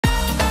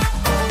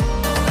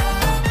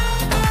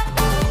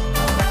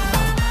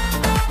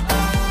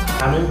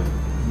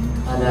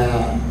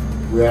and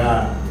we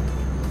are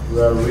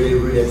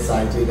really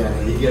excited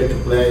and eager to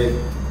play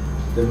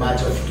the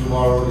match of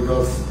tomorrow,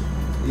 because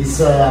it's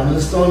a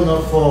milestone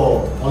not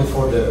only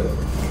for the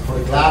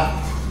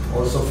club,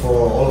 also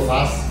for all of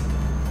us,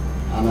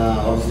 and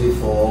obviously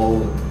for all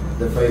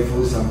the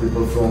faithfuls and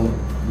people from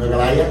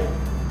Meghalaya.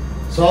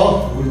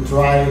 So we'll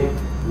try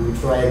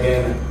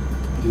again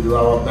to do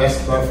our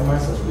best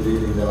performance as we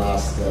did in the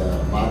last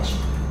match,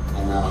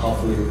 and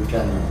hopefully we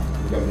can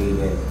be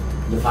in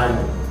the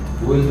final.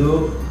 We'll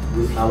do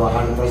with our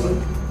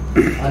 100%,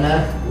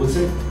 and we'll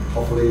see.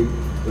 Hopefully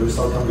the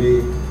result can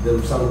be the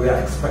result we are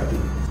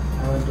expecting.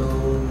 I want to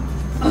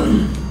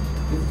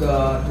give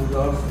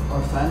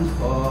our fans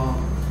for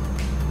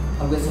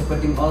always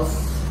supporting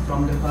us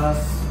from the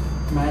first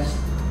match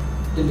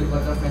till the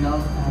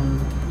quarterfinal,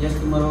 and yes,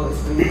 tomorrow is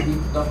going to be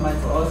a tough match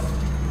for us,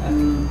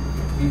 and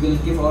we will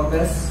give our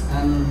best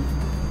and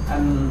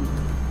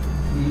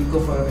we will go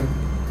for a win.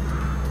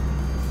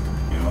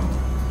 You know,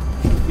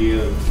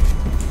 feel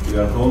you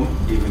are home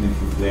even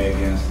if you play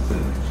against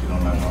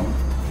Shillong at home.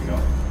 You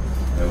know,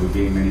 we've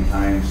been many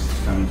times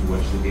coming to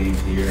watch the game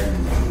here,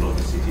 and we love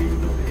the city, we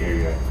love the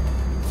area.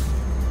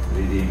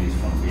 The team is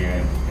from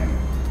here, and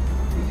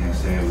we can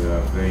say we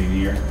are very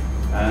near.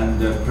 And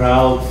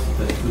proud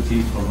that two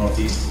teams from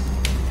Northeast,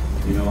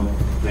 you know,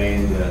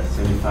 playing the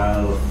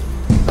semi-final of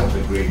such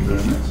a great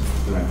tournament,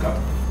 Durand Cup.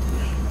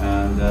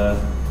 And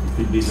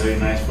it will be very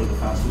nice for the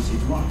fans to see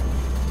tomorrow.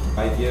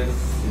 5 years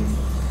since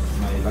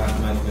my last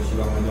match for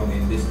Shillong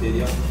in this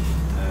stadium.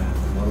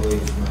 Tomorrow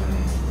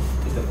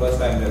is the first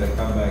time that I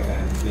come back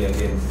and play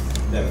against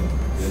them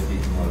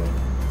tomorrow.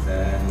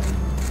 And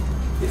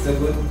it's a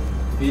good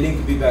feeling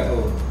to be back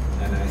home,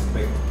 and I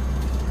expect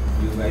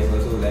you guys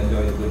also will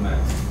enjoy a good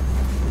match.